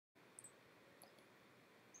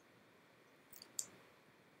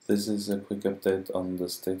This is a quick update on the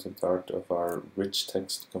state of the art of our rich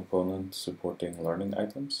text component supporting learning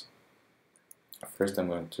items. First, I'm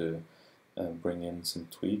going to bring in some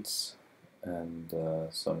tweets and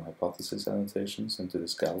some hypothesis annotations into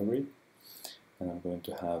this gallery. And I'm going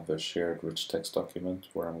to have a shared rich text document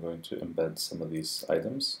where I'm going to embed some of these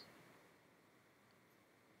items.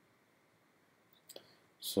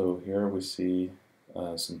 So here we see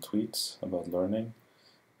some tweets about learning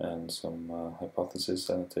and some hypothesis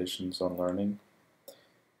annotations on learning.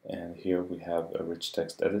 And here we have a rich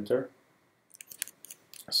text editor.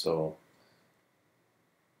 So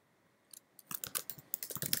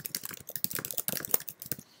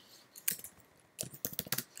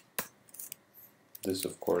this,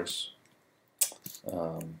 of course,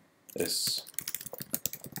 is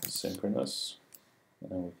synchronous,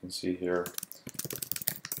 and we can see here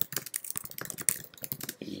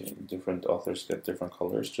different authors get different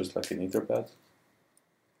colors, just like in Etherpad.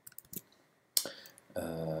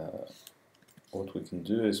 What we can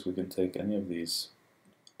do is we can take any of these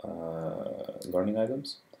learning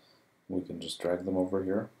items, we can just drag them over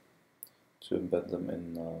here to embed them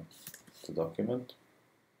in the document.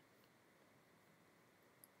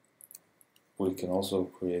 We can also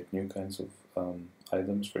create new kinds of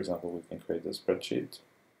items. For example, we can create a spreadsheet.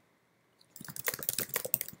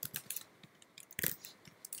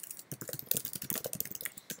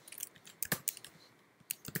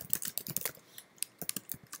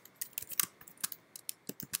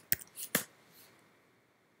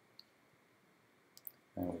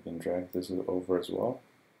 And we can drag this over as well.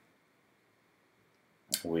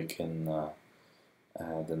 We can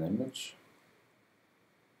add an image.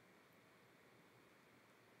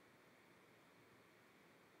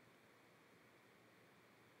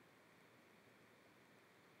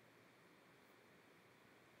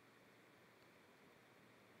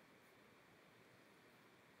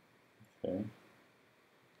 Okay.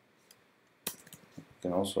 We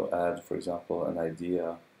can also add, for example, an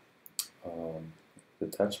idea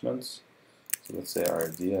attachments. So let's say our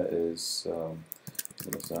idea is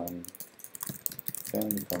design can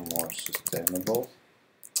become more sustainable,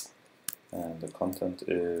 and the content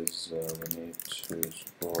is we need to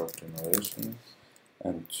support innovation,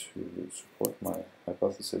 and to support my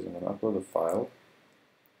hypothesis I'm going to upload a file.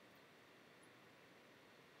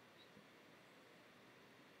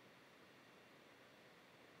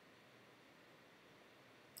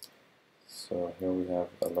 So here we have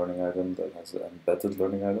a learning item that has embedded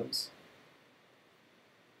learning items,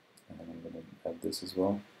 and I'm going to add this as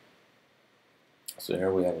well. So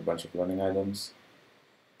here we have a bunch of learning items.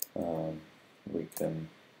 We can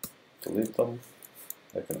delete them.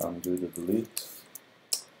 I can undo the delete.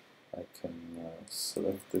 I can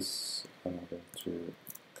select this, and I'm going to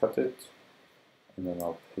cut it, and then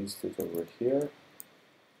I'll paste it over here.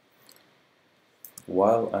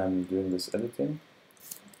 While I'm doing this editing,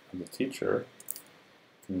 the teacher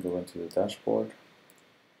can go into the dashboard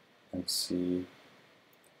and see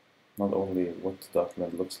not only what the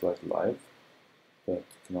document looks like live, but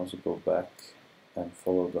can also go back and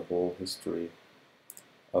follow the whole history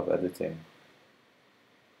of editing,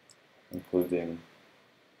 including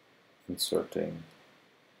inserting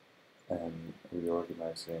and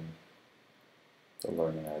reorganizing the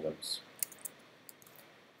learning items.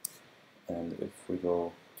 And if we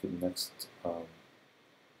go to the next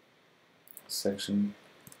section,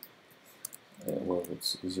 where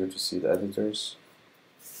it's easier to see the editors,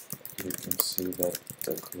 you can see that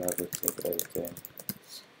the collaborative editing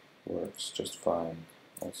works just fine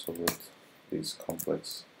also with these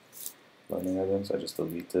complex learning items. I just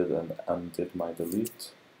deleted and undid my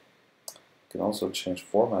delete. You can also change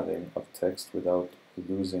formatting of text without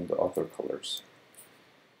losing the author colors.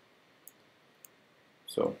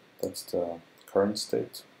 So that's the current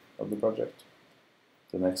state of the project.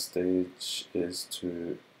 The next stage is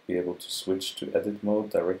to be able to switch to edit mode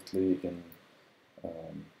directly in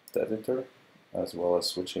the editor, as well as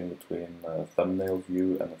switching between a thumbnail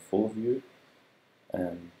view and a full view.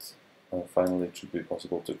 And finally, it should be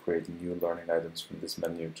possible to create new learning items from this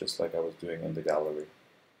menu, just like I was doing in the gallery.